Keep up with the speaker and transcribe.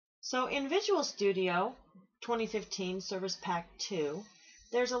So in Visual Studio 2015 Service Pack 2,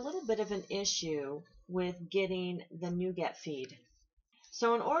 there's a little bit of an issue with getting the NuGet feed.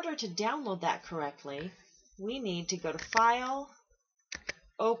 So in order to download that correctly, we need to go to File,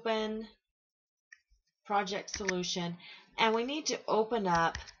 Open, Project Solution, and we need to open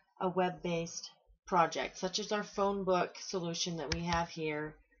up a web-based project, such as our phone book solution that we have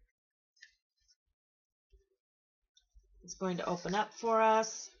here. It's going to open up for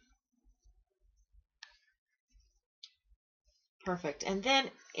us. Perfect. And then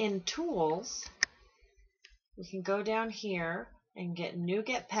in Tools, we can go down here and get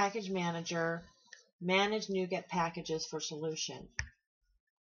NuGet Package Manager, Manage NuGet Packages for Solution.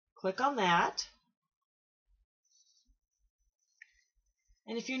 Click on that.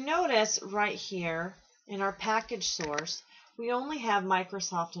 And if you notice right here in our package source, we only have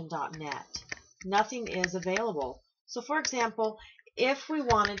Microsoft and .NET. Nothing is available. So for example, if we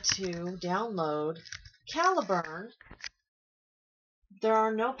wanted to download Caliburn, there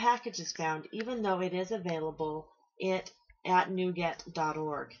are no packages found, even though it is available at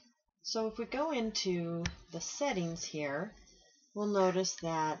NuGet.org. So if we go into the settings here, we'll notice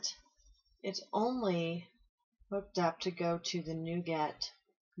that it's only hooked up to go to the NuGet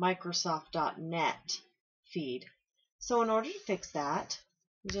Microsoft.NET feed. So in order to fix that,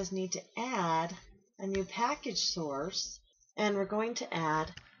 we just need to add a new package source, and we're going to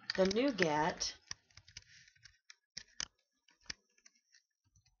add the NuGet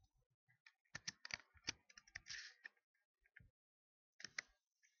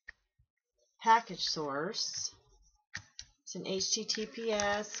package source. It's an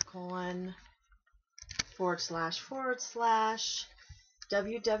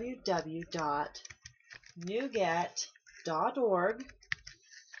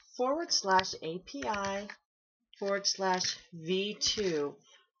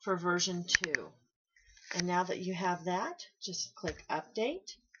for version 2. And now that you have that, just click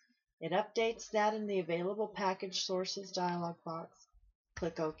Update. It updates that in the Available Package Sources dialog box.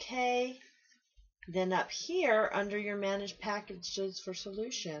 Click OK. Then up here, under your Manage Packages for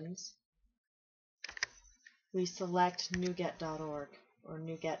Solutions, we select NuGet.org or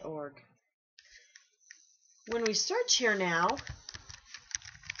NuGet.org. When we search here now,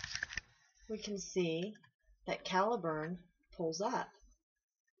 we can see that Caliburn pulls up.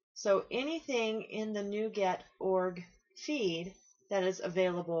 So anything in the NuGet.org feed that is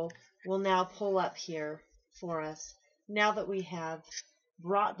available will now pull up here for us now that we have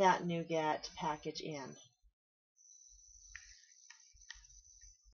brought that NuGet package in.